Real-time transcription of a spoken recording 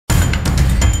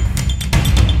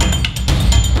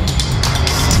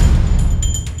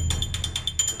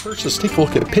First, let's take a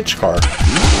look at Pitchcar.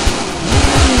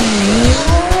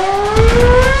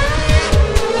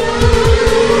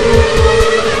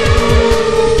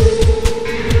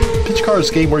 Pitchcar is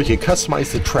a game where you can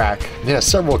customize the track, and it has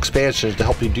several expansions to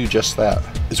help you do just that.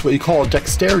 It's what you call a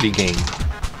dexterity game,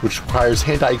 which requires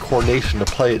hand-eye coordination to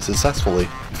play it successfully.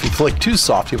 If you flick too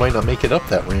soft, you might not make it up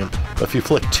that ramp, but if you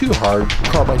flick too hard, the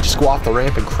car might just go off the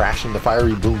ramp and crash into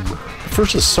fiery boom.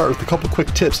 First, let's start with a couple quick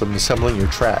tips on assembling your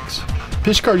tracks.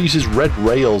 Pitchcar uses red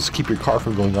rails to keep your car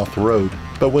from going off the road,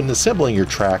 but when assembling your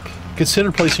track,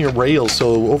 consider placing your rails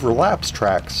so it overlaps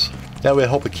tracks. That will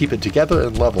help it keep it together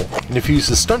and level. And if you use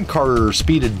the stunt car or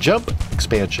speed and jump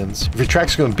expansions, if your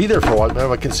track's going to be there for a while, you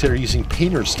might consider using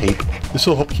painter's tape. This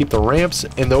will help keep the ramps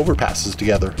and the overpasses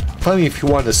together. Finally, if you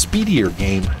want a speedier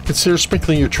game, consider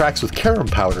sprinkling your tracks with carom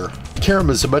powder.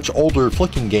 Carom is a much older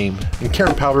flicking game, and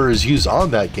carom powder is used on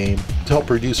that game to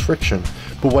help reduce friction.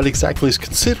 But what exactly is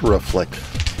considered a flick?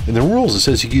 In the rules, it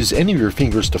says you use any of your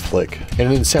fingers to flick,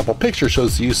 and in the sample picture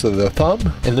shows the use of the thumb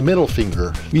and the middle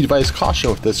finger. We advise caution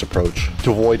with this approach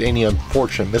to avoid any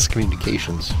unfortunate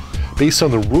miscommunications. Based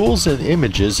on the rules and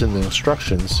images in the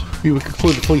instructions, we would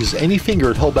conclude to use any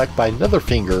finger held back by another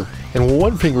finger, and when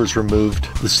one finger is removed,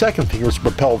 the second finger is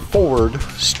propelled forward,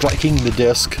 striking the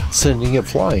disc, sending it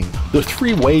flying. There are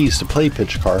three ways to play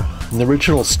Pitchcar. In the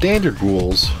original standard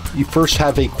rules, you first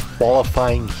have a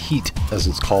qualifying heat, as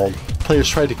it's called. Players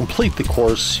try to complete the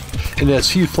course in as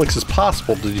few flicks as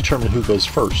possible to determine who goes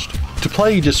first. To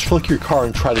play, you just flick your car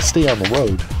and try to stay on the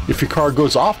road. If your car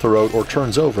goes off the road or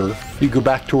turns over, you go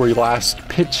back to where you last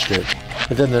pitched it,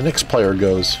 and then the next player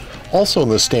goes. Also in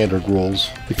the standard rules,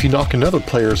 if you knock another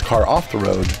player's car off the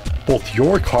road, both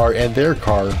your car and their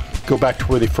car go back to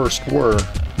where they first were.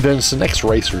 Then it's the next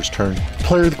racer's turn. The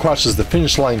player that crosses the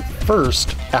finish line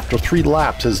first after 3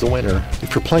 laps is the winner.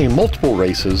 If you're playing multiple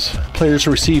races, players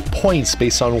receive points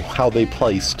based on how they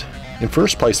placed. In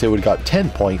first place they would have got 10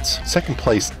 points, second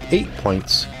place 8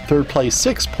 points, third place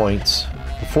 6 points,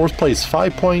 fourth place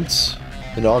 5 points,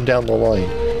 and on down the line.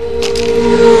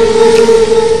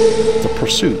 The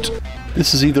Pursuit.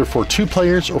 This is either for 2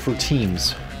 players or for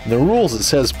teams. In the rules it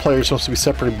says players must be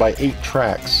separated by 8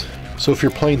 tracks. So if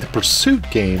you're playing the Pursuit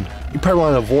game, you probably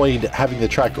want to avoid having the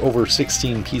track over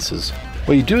 16 pieces.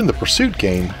 What you do in the Pursuit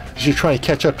game is you're trying to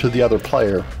catch up to the other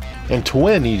player, and to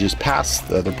win you just pass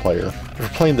the other player. If you're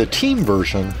playing the team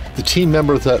version, the team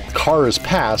member that the car is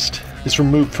passed is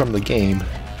removed from the game.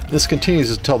 This continues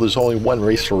until there's only one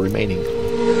racer remaining.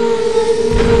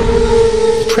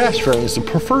 The Trash variant is the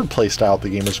preferred playstyle of the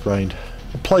Gamer's Grind.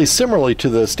 It plays similarly to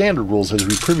the standard rules as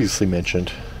we previously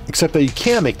mentioned, except that you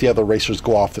can make the other racers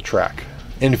go off the track.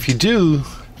 And if you do,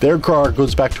 their car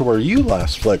goes back to where you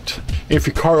last flicked. If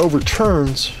your car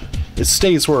overturns, it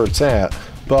stays where it's at,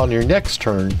 but on your next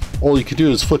turn, all you can do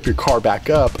is flip your car back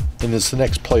up, and it's the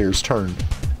next player's turn.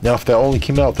 Now if that only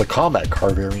came out with the combat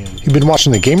car variant. You've been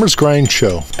watching the Gamer's Grind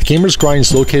show. The Gamer's Grind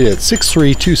is located at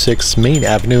 6326 Main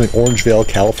Avenue in Orangevale,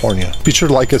 California. Be sure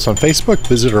to like us on Facebook,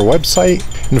 visit our website,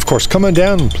 and of course come on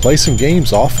down and play some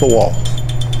games off the wall.